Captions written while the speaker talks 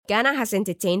Ghana has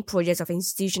entertained projects of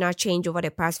institutional change over the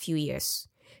past few years,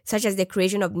 such as the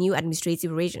creation of new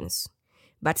administrative regions.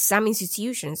 But some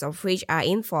institutions, of which are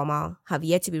informal, have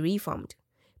yet to be reformed,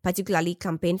 particularly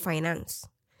campaign finance.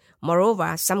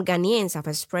 Moreover, some Ghanaians have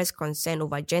expressed concern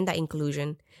over gender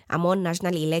inclusion among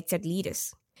nationally elected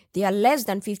leaders. There are less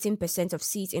than 15% of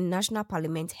seats in national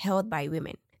parliament held by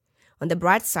women. On the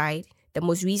bright side, the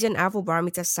most recent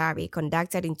Afrobarometer survey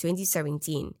conducted in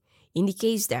 2017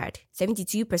 indicates that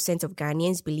 72% of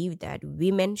Ghanaians believe that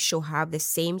women should have the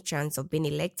same chance of being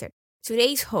elected.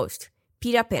 Today's host,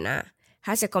 Peter Pena,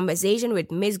 has a conversation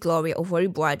with Ms. Gloria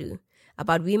Ofori-Boadu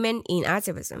about women in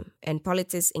activism and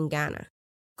politics in Ghana.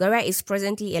 Gloria is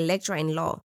presently a lecturer in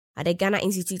law at the Ghana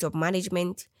Institute of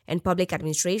Management and Public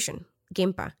Administration,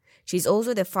 GIMPA. She is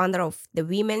also the founder of the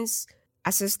Women's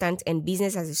Assistant and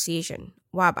Business Association,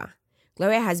 WABA.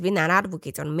 Gloria has been an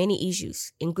advocate on many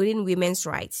issues, including women's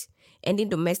rights, ending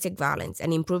domestic violence,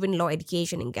 and improving law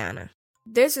education in Ghana.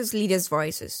 This is Leaders'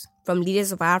 Voices from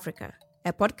Leaders of Africa,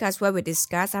 a podcast where we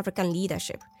discuss African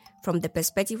leadership from the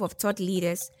perspective of thought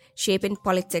leaders shaping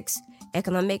politics,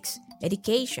 economics,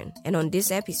 education, and on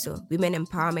this episode, women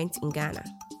empowerment in Ghana.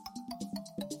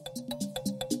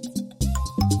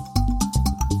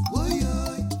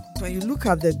 When you look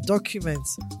at the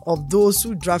documents of those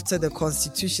who drafted the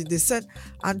Constitution, they said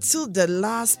until the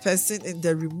last person in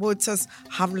the remotest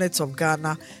hamlet of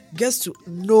Ghana gets to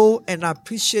know and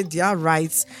appreciate their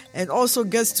rights and also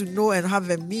gets to know and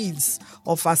have a means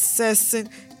of assessing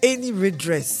any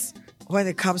redress when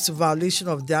it comes to violation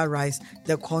of their rights,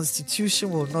 the Constitution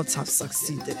will not have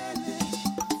succeeded.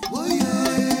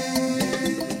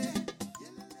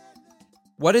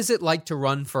 What is it like to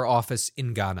run for office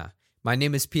in Ghana? My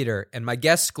name is Peter, and my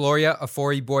guest, Gloria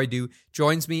Ofori-Boadu,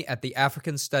 joins me at the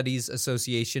African Studies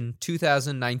Association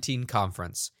 2019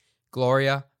 conference.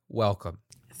 Gloria, welcome.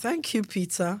 Thank you,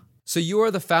 Peter. So you are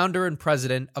the founder and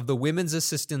president of the Women's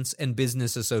Assistance and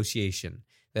Business Association,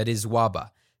 that is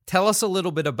WABA. Tell us a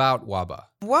little bit about WABA.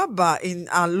 WABA in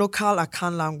our local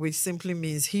Akan language simply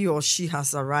means he or she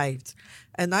has arrived.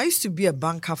 And I used to be a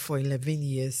banker for 11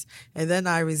 years. And then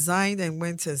I resigned and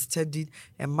went and studied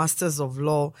a Master's of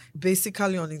Law,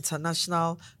 basically on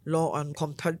international law and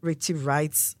comparative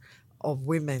rights of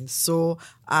women. So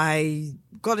I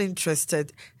got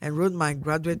interested and wrote my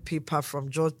graduate paper from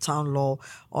Georgetown Law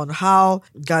on how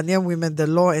Ghanaian women, the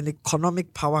law and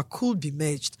economic power could be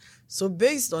merged. So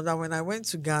based on that, when I went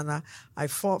to Ghana, I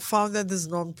founded this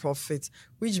nonprofit,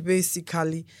 which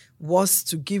basically was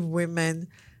to give women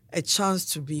a chance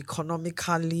to be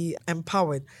economically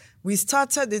empowered. We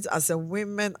started it as a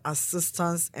women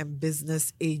assistance and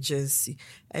business agency,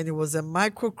 and it was a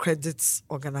microcredits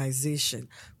organization.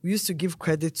 We used to give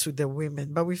credit to the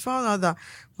women, but we found out that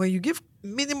when you give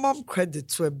minimum credit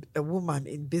to a woman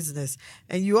in business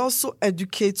and you also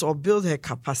educate or build her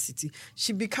capacity,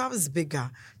 she becomes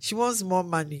bigger. She wants more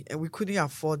money, and we couldn't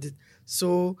afford it.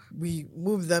 So we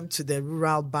moved them to the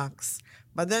rural banks.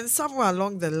 But then somewhere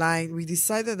along the line, we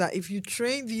decided that if you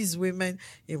train these women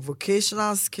in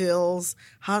vocational skills,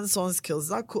 hands-on skills,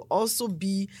 that could also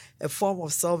be a form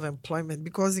of self-employment,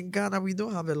 because in Ghana, we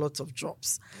don't have a lot of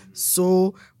jobs.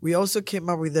 So we also came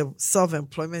up with the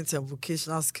self-employment and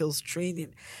vocational skills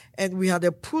training. And we had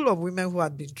a pool of women who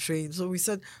had been trained. So we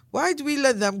said, why do we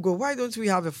let them go? Why don't we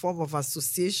have a form of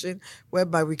association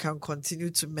whereby we can continue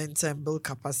to mentor and build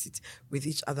capacity with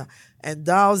each other? And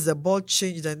that was the board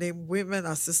changed the name Women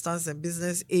Assistance and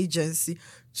Business Agency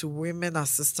to Women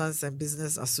Assistance and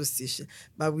Business Association.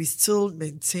 But we still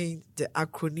maintain the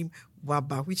acronym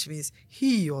WABA, which means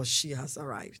he or she has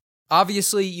arrived.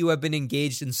 Obviously, you have been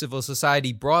engaged in civil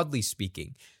society broadly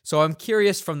speaking. So I'm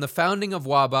curious, from the founding of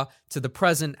WABA to the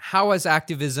present, how has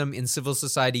activism in civil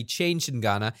society changed in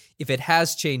Ghana, if it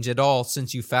has changed at all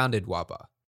since you founded WABA?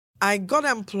 I got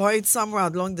employed somewhere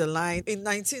along the line in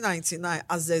 1999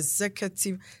 as the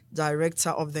executive director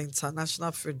of the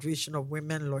International Federation of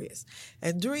Women Lawyers.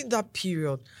 And during that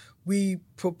period, we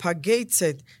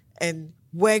propagated and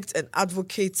worked and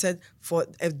advocated for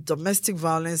a domestic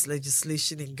violence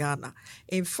legislation in Ghana.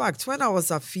 In fact, when I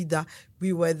was at FIDA,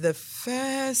 we were the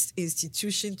first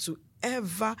institution to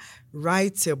ever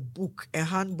write a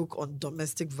handbook on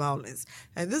domestic violence.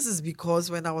 And this is because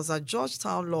when I was at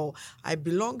Georgetown Law, I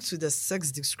belonged to the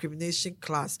sex discrimination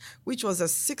class, which was a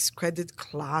 6-credit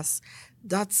class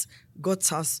that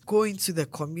got us go into the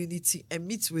community and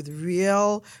meet with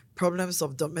real problems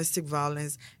of domestic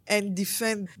violence and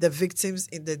defend the victims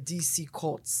in the DC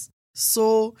courts.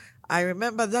 So I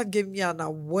remember that gave me an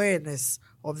awareness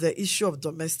of the issue of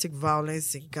domestic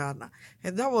violence in Ghana.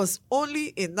 And that was only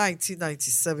in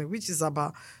 1997, which is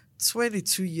about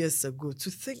 22 years ago. To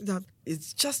think that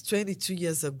it's just 22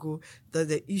 years ago that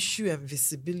the issue and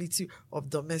visibility of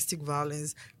domestic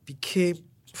violence became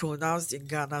pronounced in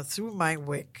Ghana through my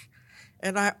work.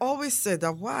 And I always said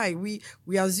that why? We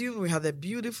assume we had a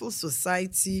beautiful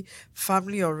society,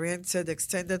 family-oriented,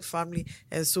 extended family,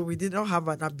 and so we did not have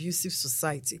an abusive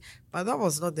society. But that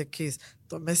was not the case.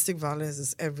 Domestic violence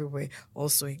is everywhere,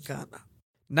 also in Ghana.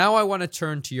 Now I want to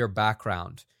turn to your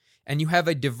background. And you have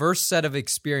a diverse set of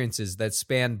experiences that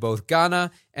span both Ghana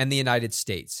and the United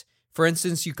States. For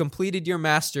instance, you completed your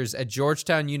master's at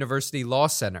Georgetown University Law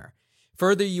Center.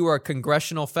 Further, you are a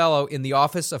congressional fellow in the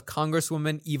office of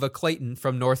Congresswoman Eva Clayton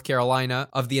from North Carolina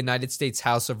of the United States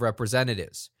House of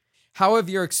Representatives. How have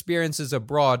your experiences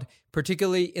abroad,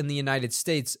 particularly in the United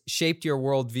States, shaped your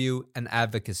worldview and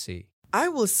advocacy? I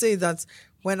will say that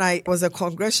when I was a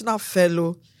congressional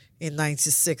fellow in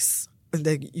 96 in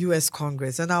the U.S.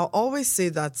 Congress, and I'll always say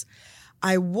that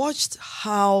I watched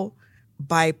how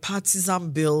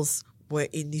bipartisan bills were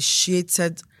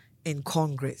initiated in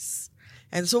Congress.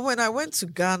 And so when I went to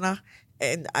Ghana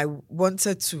and I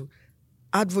wanted to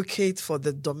advocate for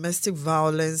the Domestic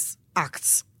Violence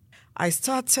Act, I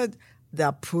started the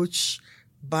approach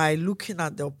by looking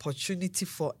at the opportunity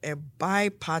for a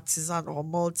bipartisan or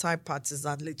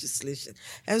multi-partisan legislation.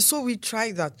 And so we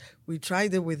tried that. We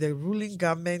tried it with the ruling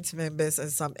government members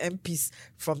and some MPs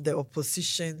from the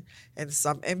opposition and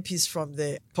some MPs from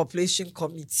the Population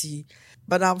Committee.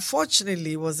 But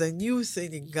unfortunately, it was a new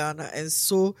thing in Ghana. And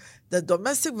so the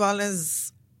domestic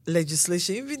violence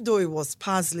legislation, even though it was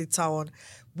passed later on,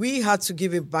 we had to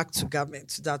give it back to government,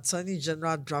 to the Attorney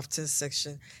General drafting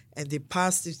section, and they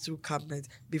passed it through cabinet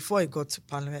before it got to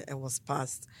Parliament and was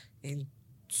passed in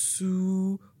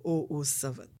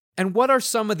 2007. And what are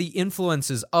some of the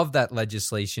influences of that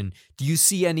legislation? Do you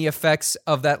see any effects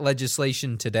of that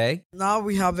legislation today? Now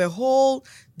we have a whole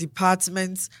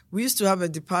department. We used to have a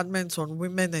department on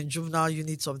women and juvenile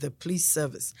units of the police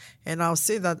service. And I'll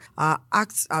say that our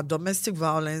domestic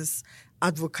violence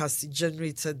advocacy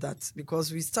generated that,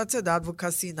 because we started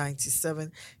advocacy in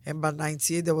 97 and by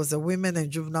 98 there was a women and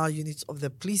juvenile unit of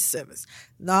the police service.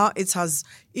 Now it has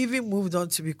even moved on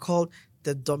to be called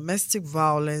the Domestic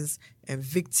Violence and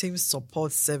Victim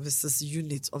Support Services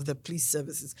Unit of the police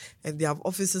services, and they have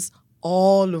offices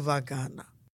all over Ghana.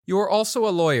 You are also a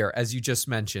lawyer, as you just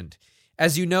mentioned.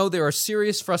 As you know, there are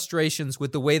serious frustrations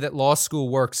with the way that law school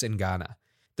works in Ghana.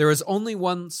 There is only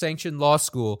one sanctioned law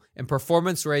school, and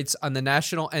performance rates on the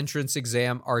national entrance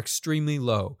exam are extremely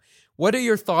low. What are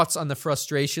your thoughts on the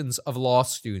frustrations of law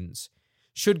students?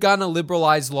 Should Ghana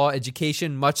liberalize law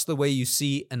education much the way you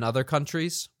see in other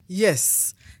countries?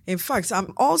 Yes. In fact,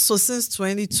 I'm also, since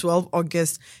 2012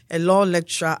 August, a law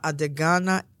lecturer at the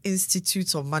Ghana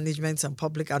Institute of Management and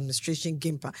Public Administration,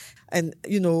 GIMPA. And,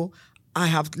 I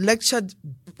have lectured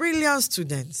brilliant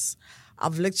students.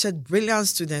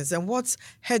 And what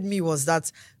hurt me was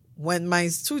that when my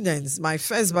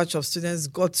first batch of students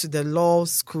got to the law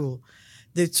school,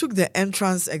 they took the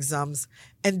entrance exams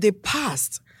and they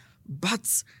passed.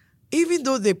 But even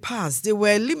though they passed, they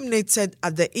were eliminated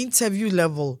at the interview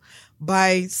level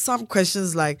by some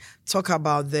questions like talk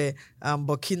about the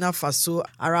Burkina Faso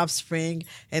Arab Spring,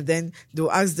 and then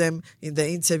they'll ask them in the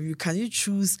interview, can you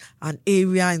choose an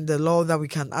area in the law that we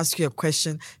can ask you a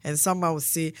question? And someone will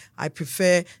say, I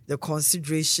prefer the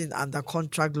consideration and the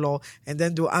contract law. And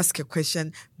then they'll ask a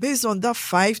question. Based on that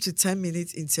 5 to 10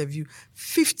 minute interview,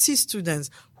 50 students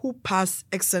who passed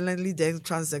excellently the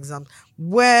entrance exam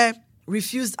were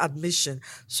refused admission.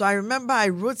 So I remember I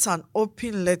wrote an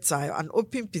open letter, an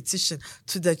open petition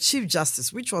to the Chief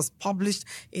Justice, which was published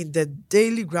in the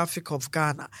Daily Graphic of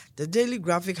Ghana. The Daily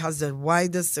Graphic has the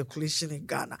widest circulation in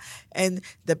Ghana. And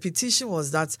the petition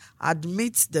was that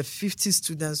admit the 50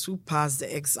 students who passed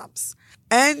the exams.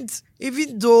 And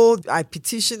even though I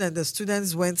petitioned and the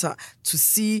students went to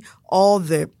see all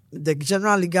the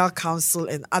General Legal Counsel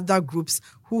and other groups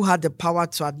who had the power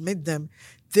to admit them,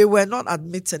 they were not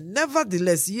admitted.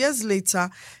 Nevertheless, years later,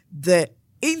 the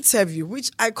interview,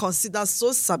 which I consider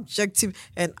so subjective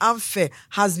and unfair,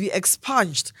 has been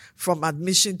expunged from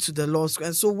admission to the law school.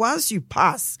 And so once you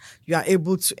pass, you are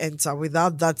able to enter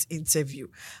without that interview.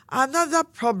 Another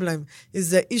problem is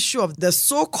the issue of the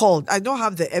so-called, I don't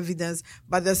have the evidence,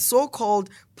 but the so-called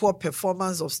poor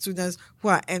performance of students who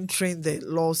are entering the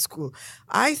law school.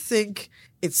 I think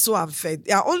it's so unfair.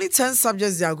 There are only 10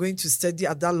 subjects they are going to study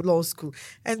at that law school.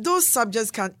 And those subjects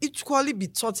can equally be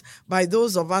taught by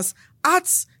those of us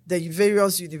at the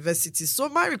various universities. So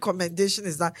my recommendation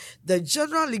is that the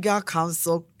General Legal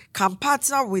Council can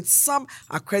partner with some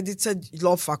accredited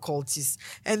law faculties.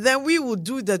 And then we will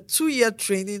do the 2-year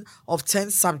training of 10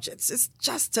 subjects. It's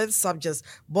just 10 subjects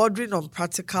bordering on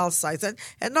practical sides. And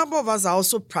a number of us are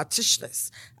also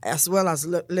practitioners as well as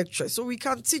lecturers. So we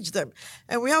can teach them.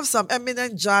 And we have some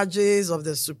eminent judges of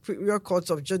the Superior Court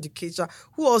of Judicature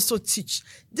who also teach.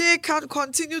 They can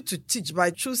continue to teach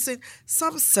by choosing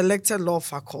some selected law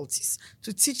faculties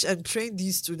to teach and train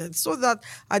these students so that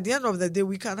at the end of the day,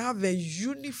 we can have a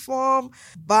uniform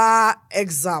bar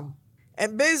exam.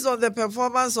 And based on the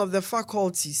performance of the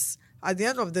faculties, at the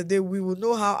end of the day, we will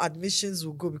know how admissions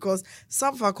will go, because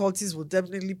some faculties will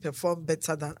definitely perform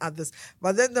better than others.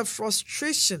 But then the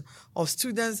frustration of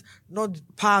students not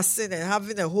passing and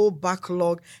having a whole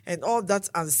backlog and all that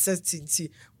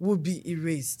uncertainty will be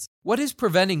erased. What is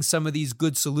preventing some of these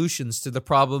good solutions to the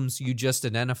problems you just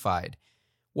identified?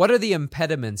 What are the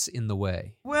impediments in the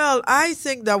way? Well, I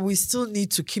think that we still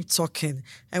need to keep talking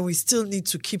and we still need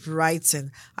to keep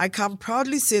writing. I can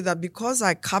proudly say that because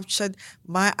I captured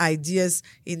my ideas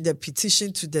in the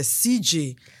petition to the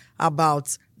CJ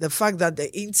about the fact that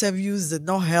the interviews did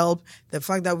not help, the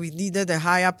fact that we needed a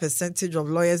higher percentage of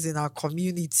lawyers in our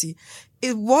community,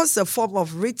 it was a form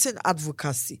of written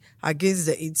advocacy against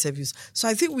the interviews. So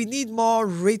I think we need more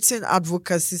written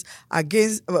advocacies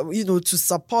against, to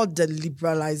support the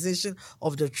liberalization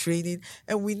of the training.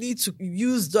 And we need to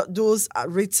use those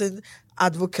written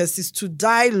advocacies to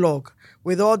dialogue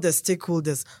with all the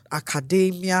stakeholders,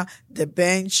 academia, the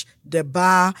bench, the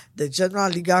bar, the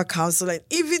General Legal Council, and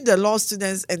even the law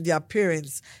students and their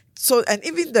parents. So, and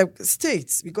even the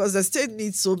states, because the state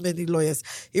needs so many lawyers.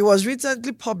 It was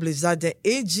recently published that the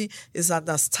AG is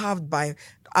understaffed by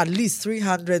at least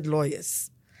 300 lawyers.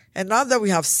 And now that we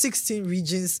have 16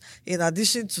 regions, in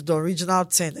addition to the original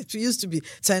 10, it used to be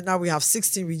 10, now we have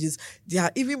 16 regions. There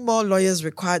are even more lawyers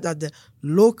required at the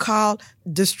local,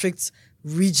 districts,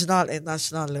 regional, and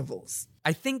national levels.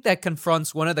 I think that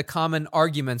confronts one of the common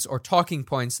arguments or talking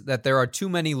points that there are too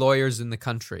many lawyers in the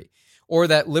country, or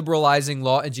that liberalizing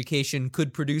law education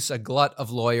could produce a glut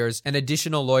of lawyers and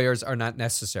additional lawyers are not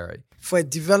necessary. For a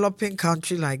developing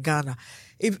country like Ghana,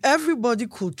 if everybody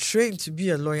could train to be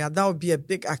a lawyer, that would be a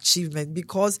big achievement,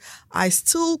 because I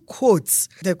still quote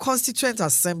the Constituent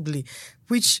Assembly,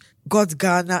 which got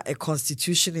Ghana a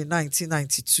constitution in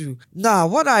 1992. Now,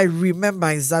 what I remember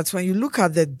is that when you look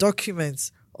at the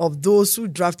documents of those who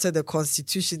drafted the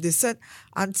constitution, they said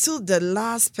until the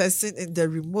last person in the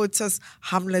remotest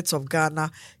hamlet of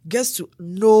Ghana gets to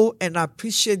know and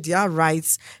appreciate their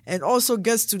rights and also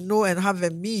gets to know and have a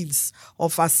means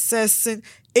of assessing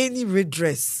any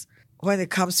redress when it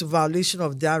comes to violation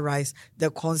of their rights, the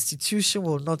constitution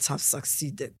will not have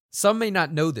succeeded. Some may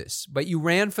not know this, but you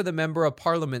ran for the Member of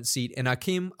Parliament seat in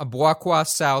Akim Abuakwa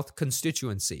South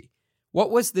constituency. What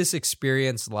was this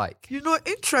experience like?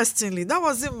 Interestingly, that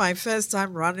wasn't my first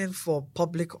time running for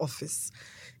public office.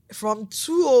 From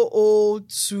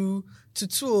 2002 to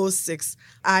 2006,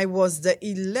 I was the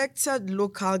elected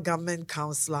local government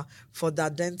councillor for the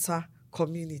Adenta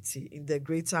community in the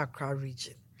Greater Accra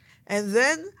region. And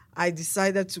then I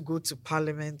decided to go to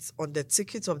Parliament on the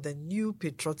ticket of the New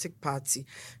Patriotic Party,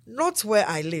 not where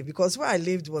I live, because where I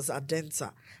lived was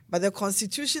Adenta. But the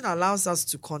Constitution allows us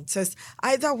to contest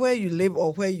either where you live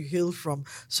or where you hail from.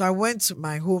 So I went to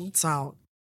my hometown.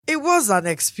 It was an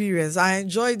experience. I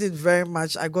enjoyed it very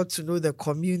much. I got to know the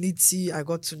community. I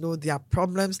got to know their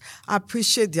problems. I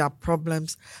appreciate their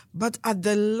problems. But at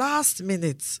the last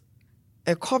minute,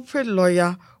 a corporate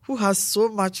lawyer who has so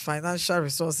much financial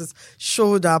resources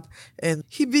showed up and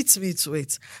he beat me to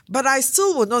it. But I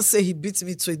still will not say he beat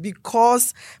me to it,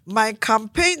 because my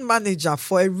campaign manager,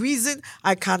 for a reason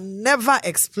I can never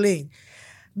explain,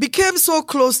 became so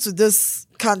close to this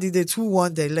candidate who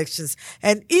won the elections.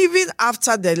 And even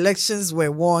after the elections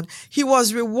were won, he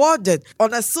was rewarded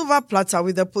on a silver platter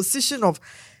with the position of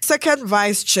second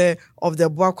vice chair of the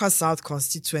Abuakwa South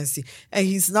constituency. And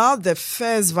he's now the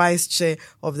first vice chair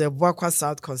of the Abuakwa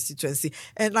South constituency.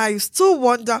 And I still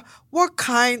wonder what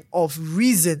kind of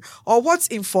reason or what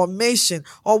information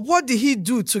or what did he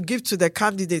do to give to the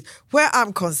candidate, where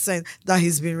I'm concerned that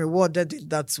he's been rewarded in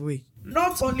that way.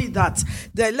 Not only that,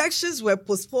 the elections were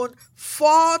postponed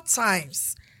 4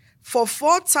 times. For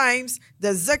 4 times,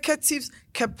 the executives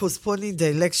kept postponing the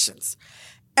elections.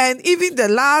 And even the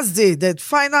last day, the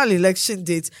final election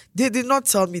date, they did not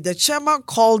tell me. The chairman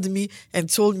called me and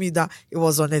told me that it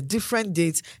was on a different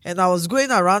date. And I was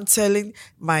going around telling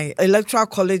my electoral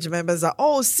college members that,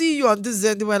 see you on this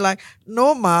day. And they were like,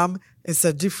 no, ma'am, it's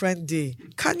a different day.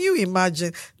 Can you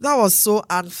imagine? That was so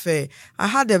unfair. I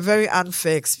had a very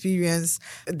unfair experience.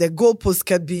 The goalpost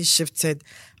kept being shifted.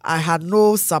 I had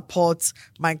no support.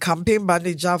 My campaign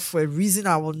manager, for a reason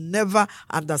I will never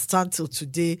understand till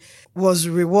today, was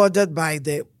rewarded by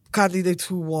the candidate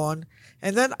who won.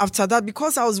 And then after that,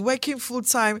 because I was working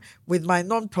full-time with my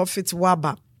non-profit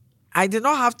WABA, I did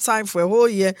not have time for a whole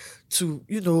year to,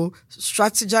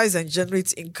 strategize and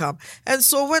generate income. And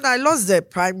so when I lost the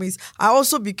primaries, I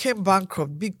also became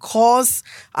bankrupt because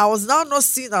I was now not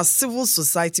seen as civil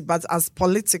society, but as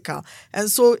political. And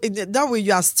so in that way,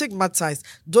 you are stigmatized.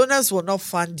 Donors will not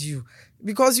fund you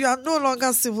because you are no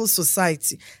longer civil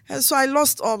society. And so I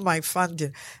lost all my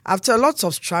funding. After a lot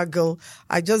of struggle,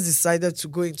 I just decided to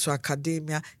go into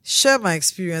academia, share my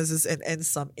experiences, and earn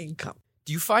some income.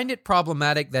 Do you find it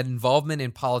problematic that involvement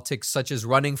in politics, such as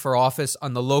running for office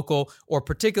on the local or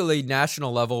particularly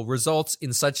national level, results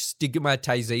in such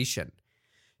stigmatization?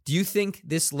 Do you think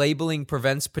this labeling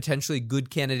prevents potentially good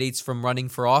candidates from running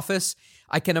for office?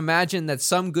 I can imagine that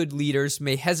some good leaders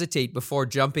may hesitate before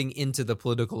jumping into the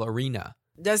political arena.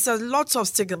 There's a lot of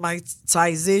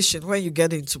stigmatization when you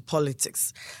get into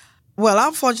politics. Well,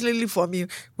 unfortunately for me,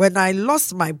 when I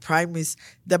lost my primaries,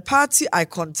 the party I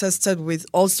contested with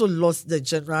also lost the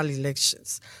general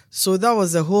elections. So that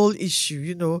was a whole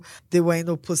issue. They were in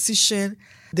opposition.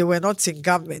 They were not in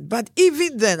government. But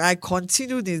even then, I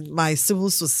continued in my civil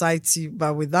society,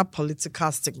 but with that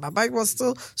political stigma. But it was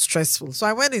still stressful. So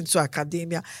I went into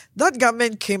academia. That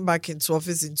government came back into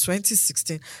office in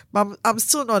 2016, but I'm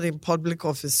still not in public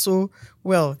office. So,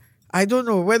 I don't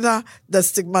know whether the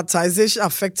stigmatization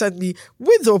affected me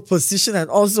with the opposition and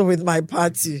also with my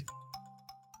party.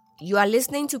 You are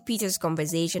listening to Peter's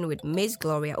conversation with Ms.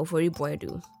 Gloria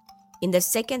Ofori-Boadu. In the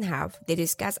second half, they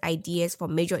discuss ideas for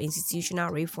major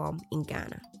institutional reform in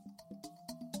Ghana.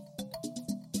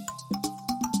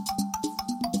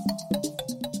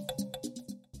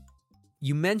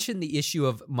 You mentioned the issue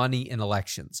of money in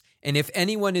elections, and if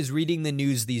anyone is reading the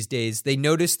news these days, they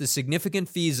notice the significant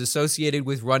fees associated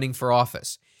with running for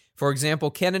office. For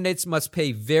example, candidates must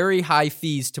pay very high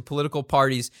fees to political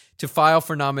parties to file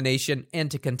for nomination and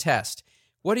to contest.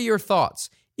 What are your thoughts?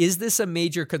 Is this a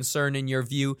major concern in your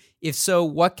view? If so,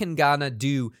 what can Ghana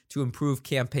do to improve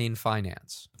campaign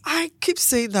finance? I keep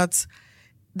saying that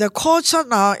the culture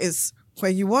now is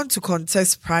when you want to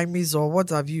contest primaries or what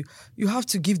have you, you have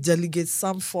to give delegates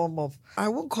some form of, I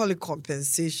won't call it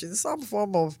compensation, some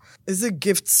form of, is it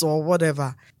gifts or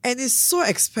whatever. And it's so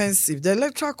expensive. The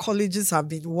electoral colleges have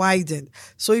been widened.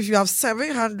 So if you have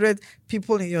 700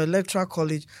 people in your electoral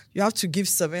college, you have to give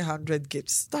 700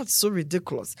 gifts. That's so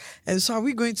ridiculous. And so are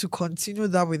we going to continue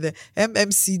that with the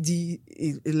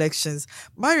MMCD elections?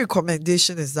 My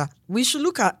recommendation is that we should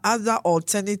look at other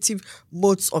alternative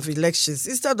modes of elections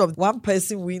instead of one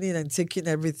person winning and taking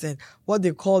everything, what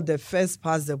they call the first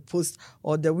past the post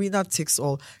or the winner takes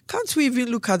all. Can't we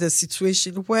even look at a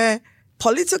situation where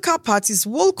political parties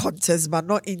will contest, but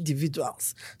not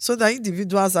individuals, so that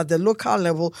individuals at the local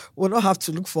level will not have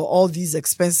to look for all these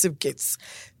expensive gifts?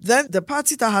 Then the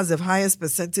party that has the highest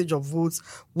percentage of votes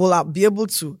will be able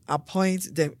to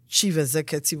appoint the chief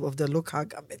executive of the local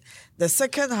government. The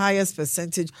second highest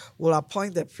percentage will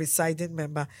appoint the presiding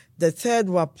member. The third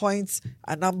will appoint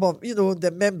a number of,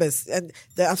 the members. And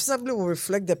the assembly will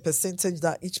reflect the percentage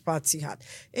that each party had.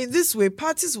 In this way,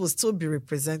 parties will still be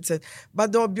represented,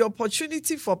 but there will be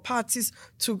opportunity for parties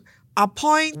to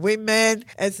appoint women,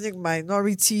 ethnic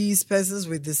minorities, persons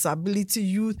with disability,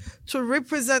 youth, to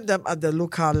represent them at the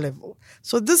local level.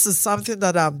 So this is something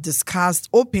that I've discussed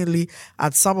openly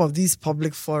at some of these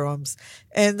public forums.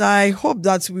 And I hope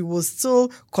that we will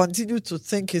still continue to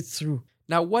think it through.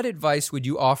 Now, what advice would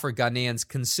you offer Ghanaians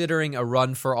considering a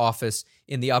run for office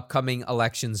in the upcoming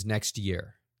elections next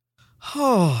year?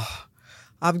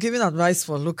 I'm giving advice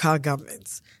for local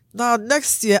governments. Now,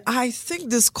 next year, I think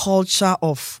this culture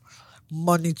of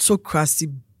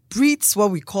monetocracy breeds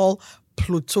what we call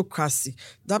plutocracy.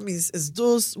 That means it's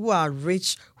those who are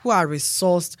rich, who are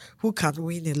resourced, who can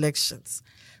win elections.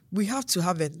 We have to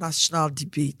have a national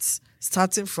debate,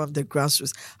 starting from the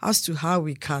grassroots, as to how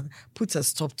we can put a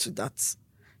stop to that.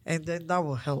 And then that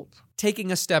will help.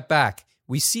 Taking a step back,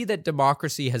 we see that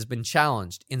democracy has been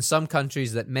challenged in some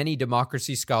countries that many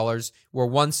democracy scholars were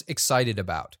once excited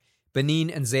about. Benin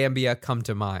and Zambia come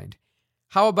to mind.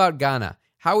 How about Ghana?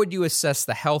 How would you assess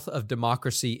the health of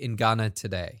democracy in Ghana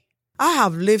today? I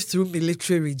have lived through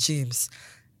military regimes,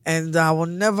 and I will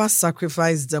never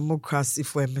sacrifice democracy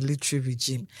for a military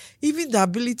regime. Even the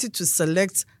ability to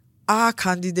select our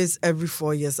candidates every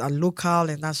 4 years at local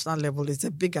and national level is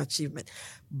a big achievement.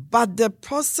 But the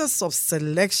process of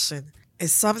selection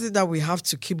is something that we have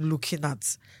to keep looking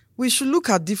at. We should look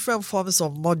at different forms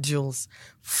of modules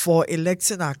for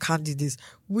electing our candidates.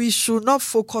 We should not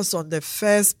focus on the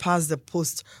first past the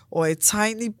post or a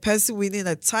tiny person winning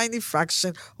a tiny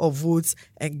fraction of votes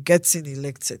and getting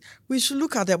elected. We should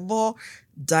look at a more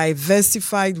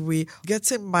diversified way,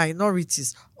 getting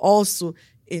minorities also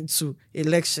into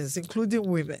elections, including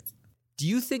women. Do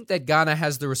you think that Ghana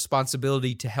has the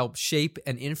responsibility to help shape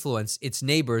and influence its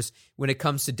neighbors when it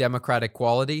comes to democratic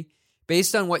quality?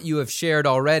 Based on what you have shared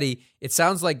already, it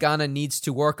sounds like Ghana needs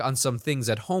to work on some things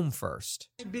at home first.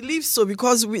 I believe so,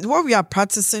 because what we are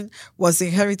practicing was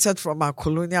inherited from our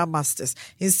colonial masters.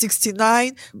 In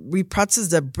 1969, we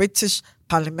practiced the British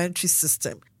parliamentary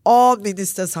system. All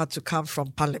ministers had to come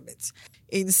from parliament.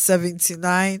 In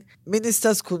 1979,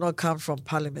 ministers could not come from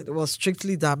parliament. It was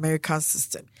strictly the American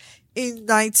system. In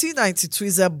 1992,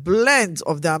 it's a blend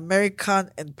of the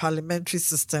American and parliamentary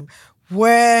system,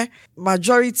 where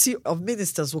majority of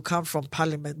ministers will come from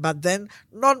parliament, but then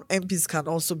non-MPs can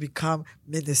also become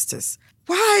ministers.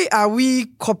 Why are we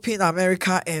copying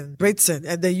America and Britain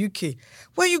and the UK?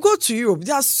 When you go to Europe,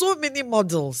 there are so many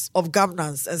models of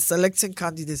governance and selecting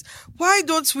candidates. Why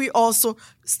don't we also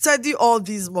study all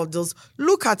these models,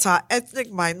 look at our ethnic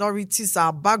minorities,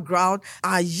 our background,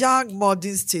 our young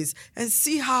modern states, and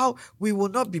see how we will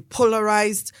not be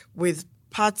polarized with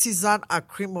partisan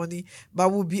acrimony,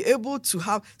 but we'll be able to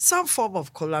have some form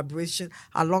of collaboration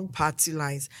along party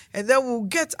lines. And then we'll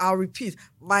get, I'll repeat,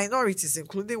 minorities,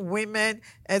 including women,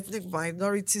 ethnic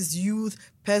minorities, youth,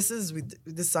 persons with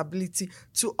disability,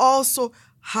 to also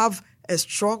have a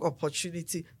strong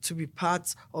opportunity to be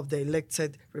part of the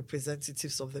elected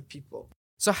representatives of the people.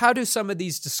 So how do some of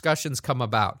these discussions come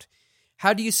about?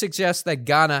 How do you suggest that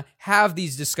Ghana have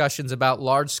these discussions about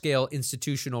large-scale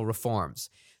institutional reforms?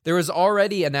 There is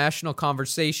already a national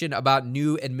conversation about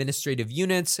new administrative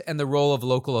units and the role of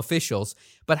local officials,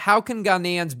 but how can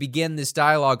Ghanaians begin this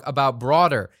dialogue about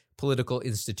broader political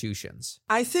institutions?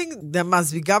 I think there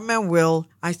must be government will.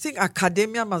 I think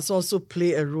academia must also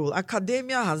play a role.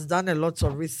 Academia has done a lot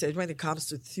of research when it comes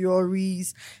to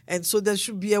theories, and so there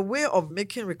should be a way of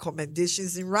making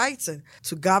recommendations in writing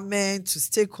to government, to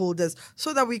stakeholders,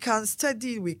 so that we can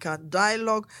study, we can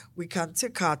dialogue, we can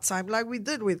take our time, like we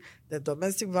did with the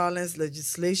domestic violence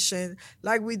legislation,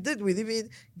 like we did with even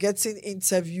getting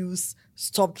interviews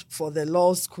stopped for the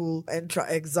law school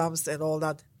exams and all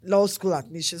that, law school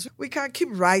admissions. We can keep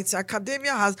writing.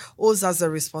 Academia also has a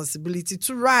responsibility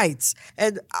to write.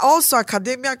 And also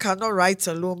academia cannot write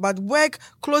alone, but work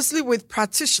closely with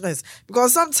practitioners.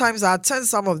 Because sometimes I attend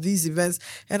some of these events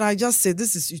and I just say,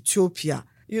 this is utopia.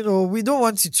 We don't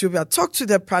want Ethiopia. Talk to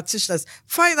the practitioners,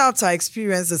 find out our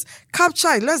experiences,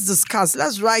 capture it, let's discuss,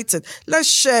 let's write it, let's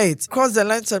share it across the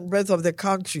length and breadth of the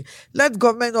country. Let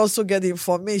government also get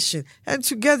information, and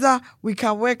together we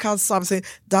can work out something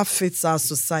that fits our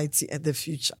society and the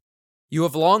future. You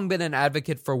have long been an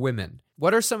advocate for women.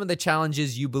 What are some of the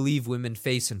challenges you believe women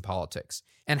face in politics?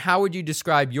 And how would you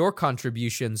describe your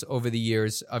contributions over the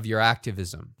years of your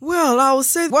activism? Well, I would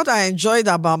say what I enjoyed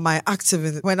about my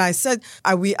activism, when I said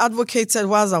we advocated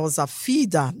whilst I was a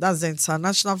FIDA, that's the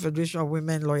International Federation of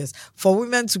Women Lawyers, for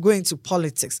women to go into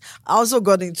politics. I also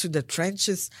got into the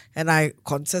trenches and I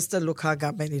contested local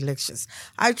government elections.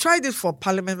 I tried it for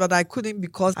parliament, but I couldn't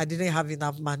because I didn't have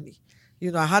enough money.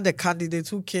 I had a candidate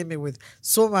who came in with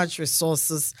so much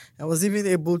resources and was even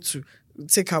able to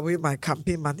take away my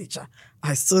campaign manager.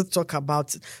 I still talk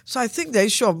about it. So I think the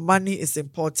issue of money is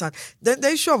important. Then the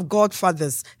issue of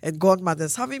godfathers and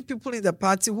godmothers, having people in the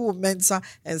party who will mentor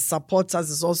and support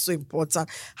us is also important.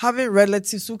 Having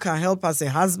relatives who can help us, a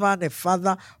husband, a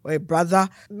father, or a brother.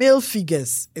 Male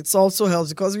figures, it also helps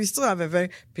because we still have a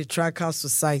very patriarchal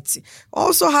society.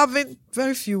 Also having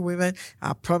very few women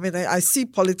are prominent. I see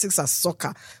politics as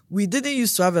soccer. We didn't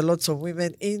used to have a lot of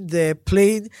women in the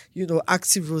playing,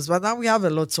 active roles, but now we have a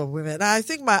lot of women. And I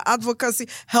think my advocacy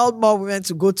helped more women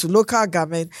to go to local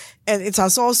government, and it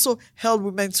has also helped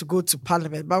women to go to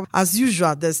parliament. But as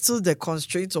usual, there's still the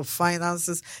constraint of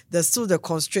finances, there's still the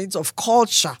constraint of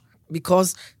culture,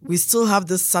 because we still have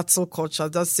this subtle culture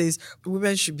that says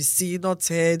women should be seen, not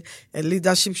heard, and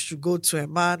leadership should go to a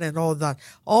man and all that.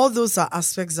 All those are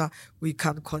aspects that we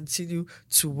can continue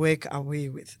to work away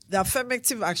with. The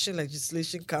affirmative action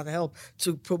legislation can help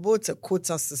to promote a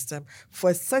quota system for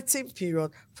a certain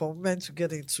period for women to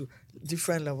get into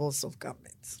different levels of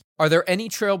government. Are there any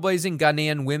trailblazing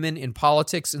Ghanaian women in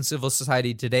politics and civil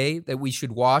society today that we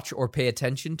should watch or pay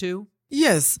attention to?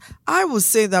 Yes, I would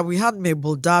say that we had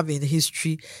Mabel Darby in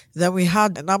history. Then we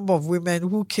had a number of women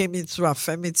who came in through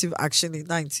affirmative action in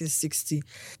 1960.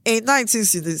 In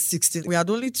 1960, we had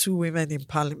only 2 women in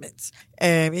parliament.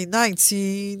 In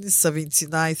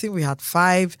 1979, I think we had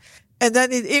 5. And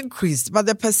then it increased, but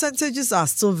the percentages are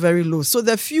still very low. So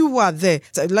the few who are there,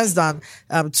 less than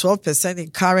 12%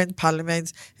 in current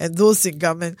parliament and those in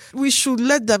government, we should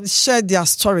let them share their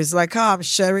stories, like how I'm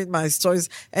sharing my stories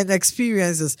and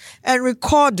experiences, and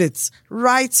record it,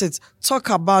 write it,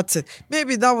 talk about it.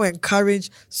 Maybe that will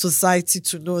encourage society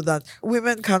to know that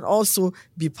women can also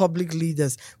be public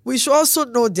leaders. We should also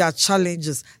know their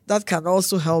challenges. That can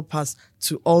also help us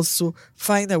to also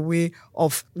find a way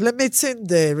of limiting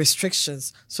the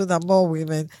restrictions so that more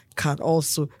women can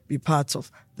also be part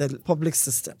of the public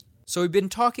system. So we've been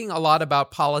talking a lot about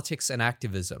politics and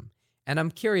activism, and I'm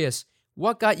curious,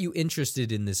 what got you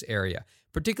interested in this area,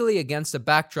 particularly against a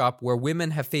backdrop where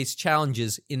women have faced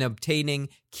challenges in obtaining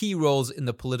key roles in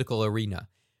the political arena?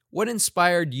 What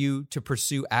inspired you to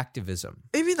pursue activism?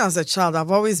 Even as a child,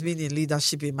 I've always been in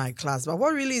leadership in my class. But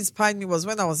what really inspired me was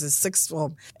when I was in 6th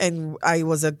form and I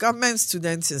was a government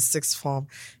student in 6th form.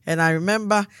 And I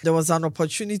remember there was an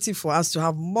opportunity for us to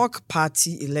have mock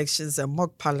party elections and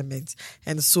mock parliament.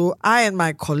 And so I and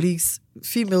my colleagues,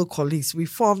 female colleagues, we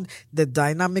formed the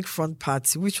Dynamic Front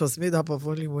Party, which was made up of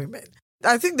only women.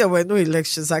 I think there were no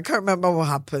elections. I can't remember what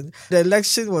happened. The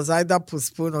election was either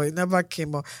postponed or it never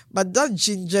came up. But that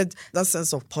gingered that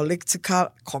sense of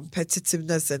political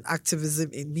competitiveness and activism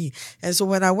in me. And so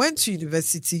when I went to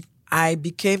university, I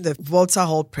became the Volta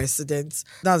Hall president.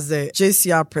 That's the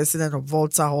JCR president of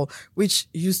Volta Hall, which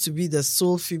used to be the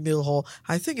sole female hall.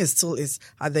 I think it still is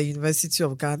at the University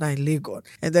of Ghana in Lagos.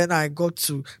 And then I got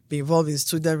to be involved in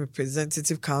Student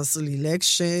Representative Council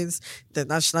elections, the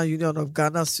National Union of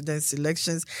Ghana Students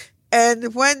elections.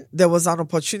 And when there was an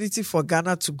opportunity for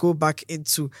Ghana to go back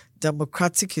into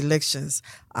democratic elections,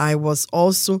 I was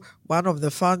also one of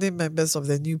the founding members of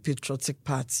the New Patriotic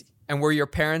Party. And were your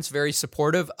parents very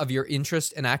supportive of your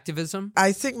interest in activism?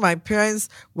 I think my parents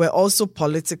were also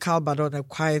political, but on a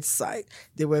quiet side.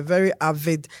 They were very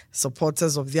avid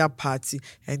supporters of their party,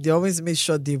 and they always made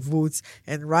sure they vote.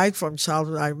 And right from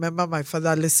childhood, I remember my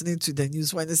father listening to the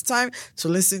news. When it's time to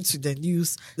listen to the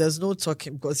news, there's no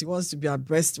talking because he wants to be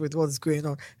abreast with what's going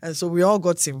on. And so we all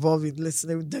got involved in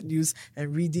listening to the news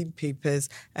and reading papers.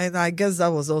 And I guess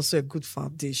that was also a good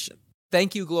foundation.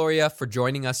 Thank you, Gloria, for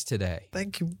joining us today.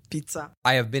 Thank you, Peter.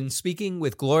 I have been speaking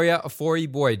with Gloria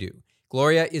Ofori-Boadu.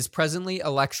 Gloria is presently a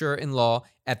lecturer in law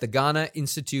at the Ghana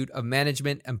Institute of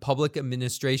Management and Public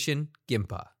Administration,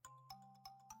 GIMPA.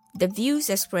 The views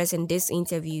expressed in this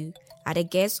interview are the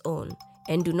guest's own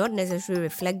and do not necessarily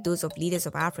reflect those of Leaders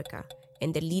of Africa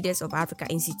and the Leaders of Africa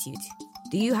Institute.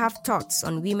 Do you have thoughts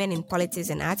on women in politics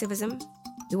and activism?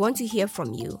 We want to hear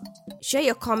from you. Share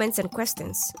your comments and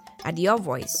questions at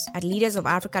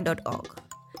yourvoice@leadersofafrica.org.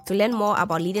 To learn more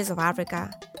about Leaders of Africa,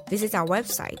 visit our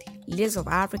website,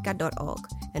 leadersofafrica.org,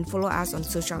 and follow us on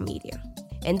social media.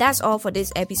 And that's all for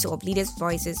this episode of Leaders'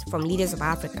 Voices from Leaders of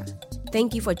Africa.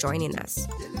 Thank you for joining us.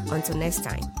 Until next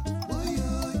time.